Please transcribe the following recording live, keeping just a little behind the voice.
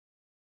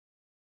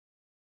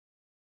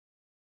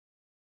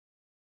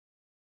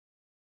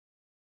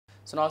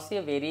So, now see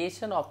a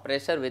variation of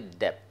pressure with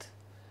depth.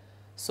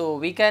 So,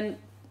 we can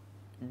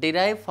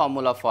derive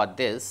formula for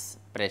this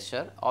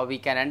pressure, or we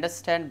can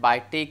understand by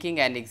taking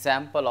an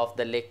example of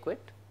the liquid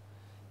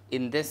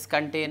in this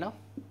container.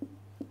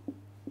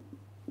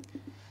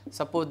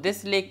 Suppose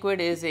this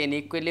liquid is in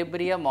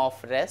equilibrium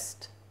of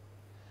rest,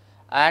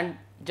 and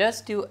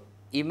just you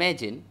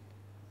imagine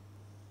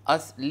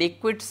a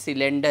liquid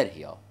cylinder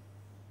here.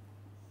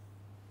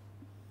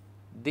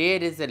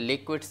 There is a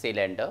liquid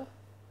cylinder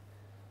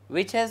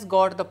which has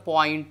got the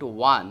point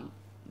 1,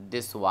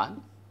 this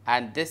one,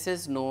 and this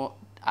is no,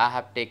 I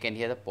have taken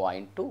here the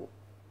point 2.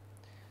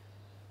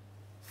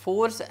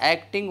 Force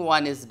acting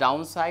one is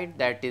downside,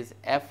 that is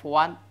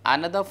F1,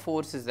 another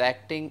force is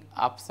acting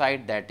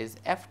upside, that is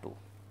F2.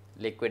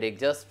 Liquid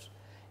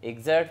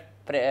exert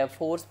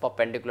force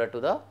perpendicular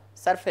to the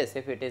surface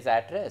if it is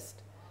at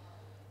rest.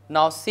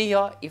 Now, see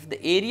here, if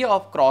the area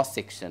of cross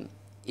section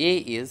A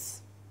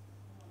is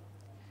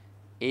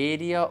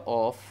area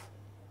of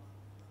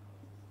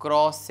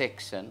cross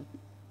section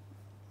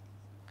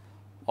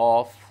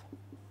of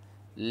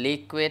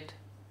liquid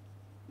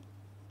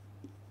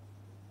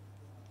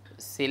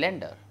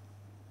cylinder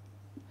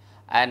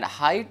and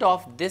height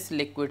of this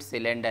liquid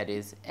cylinder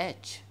is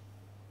h.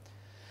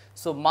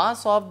 So,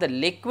 mass of the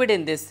liquid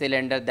in this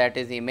cylinder, that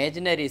is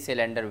imaginary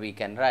cylinder, we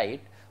can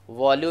write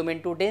volume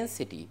into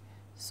density.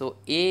 So,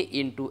 A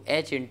into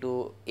H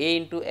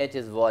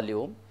is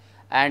volume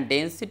and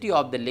density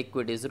of the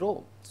liquid is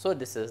rho. So,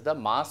 this is the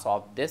mass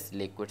of this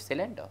liquid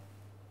cylinder.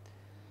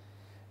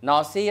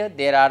 Now, see here,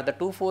 there are the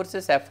two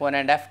forces F1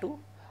 and F2,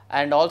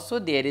 and also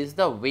there is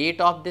the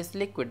weight of this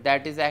liquid,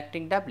 that is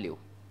acting W.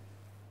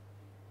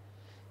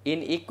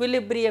 In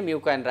equilibrium, you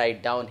can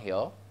write down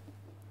here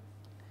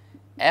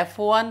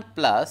F1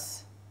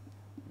 plus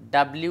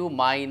W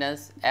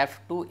minus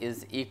F2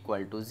 is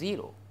equal to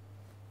 0.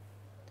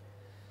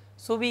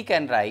 So, we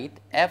can write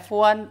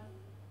F1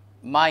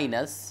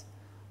 minus,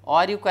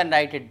 or you can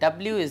write it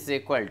W is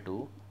equal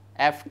to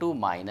F2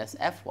 minus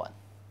F1.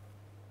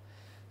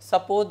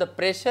 Suppose the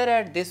pressure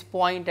at this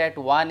point at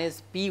 1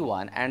 is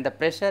P1 and the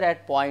pressure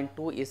at point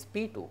 2 is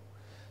P2.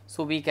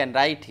 So, we can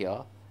write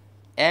here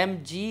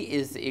mg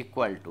is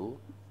equal to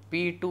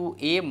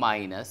P2A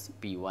minus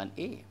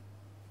P1A.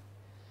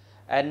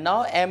 And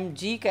now,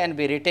 mg can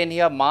be written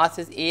here, mass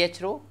is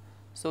AH rho.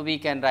 So, we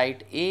can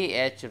write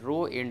AH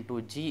rho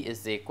into G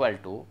is equal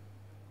to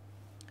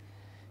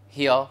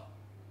here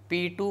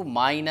P2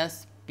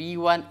 minus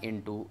P1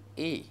 into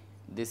A.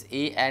 This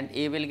A and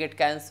A will get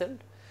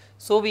cancelled.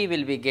 So, we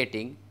will be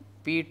getting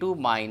P2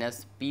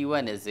 minus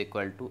P1 is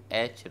equal to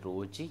H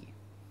rho G.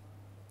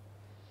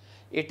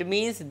 It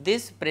means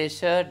this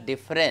pressure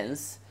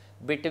difference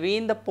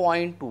between the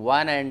point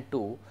 1 and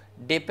 2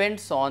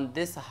 depends on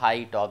this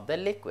height of the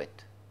liquid.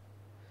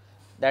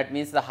 That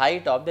means the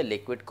height of the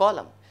liquid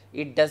column.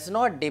 It does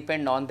not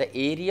depend on the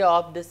area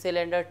of the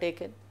cylinder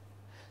taken.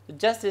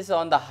 Just is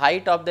on the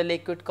height of the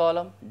liquid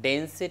column,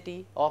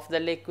 density of the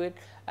liquid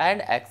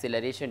and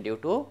acceleration due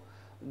to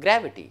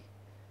gravity.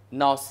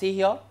 Now, see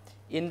here,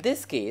 in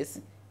this case,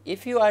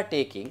 if you are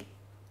taking,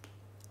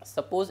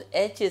 suppose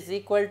H is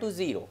equal to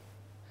 0.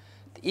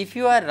 If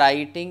you are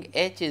writing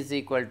H is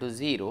equal to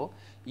 0,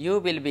 you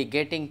will be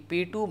getting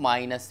P2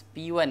 minus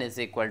P1 is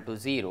equal to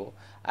 0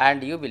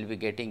 and you will be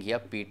getting here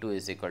P2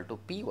 is equal to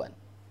P1.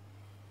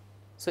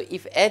 So,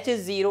 if H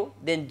is 0,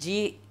 then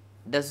G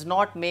does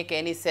not make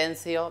any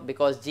sense here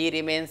because G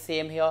remains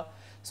same here.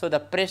 So, the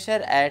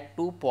pressure at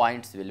 2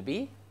 points will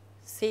be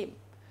same.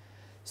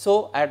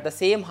 So, at the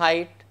same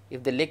height,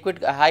 if the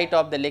liquid height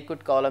of the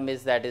liquid column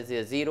is, that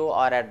is 0,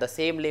 or at the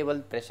same level,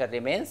 pressure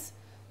remains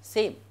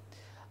same.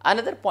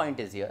 Another point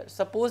is here,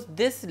 suppose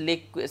this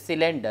liquid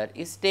cylinder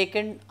is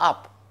taken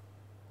up,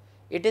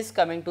 it is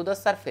coming to the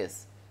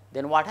surface,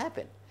 then what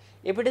happen?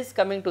 If it is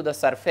coming to the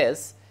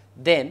surface,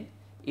 then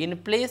in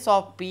place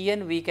of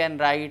Pn we can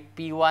write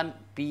P1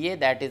 Pa,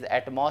 that is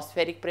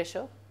atmospheric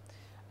pressure,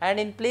 and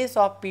in place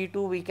of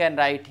P2 we can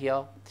write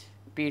here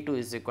P2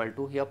 is equal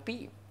to here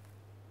P.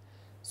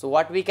 So,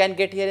 what we can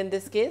get here in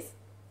this case?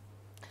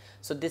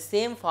 So, the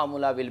same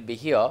formula will be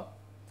here,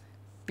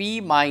 P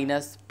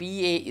minus Pa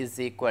is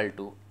equal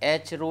to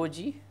H rho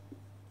G.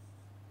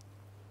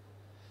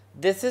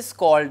 This is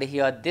called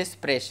here, this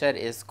pressure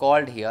is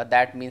called here,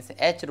 that means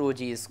H rho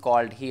G is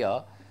called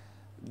here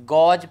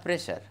gauge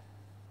pressure.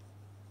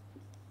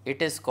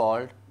 It is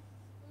called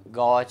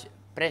gauge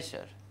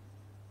pressure.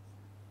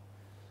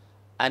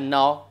 And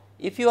now,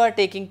 if you are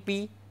taking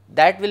P,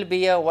 that will be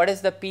here, what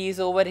is the P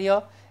is over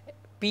here?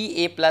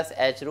 Pa plus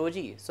H rho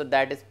G. So,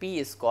 that is P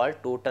is called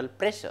total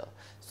pressure.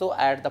 So,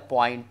 at the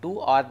point 2,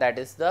 or that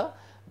is the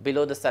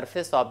below the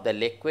surface of the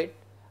liquid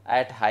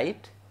at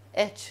height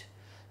H.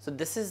 So,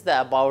 this is the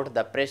about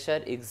the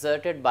pressure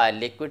exerted by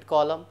liquid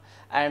column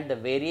and the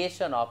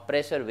variation of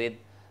pressure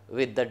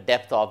with the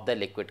depth of the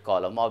liquid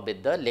column or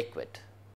with the liquid.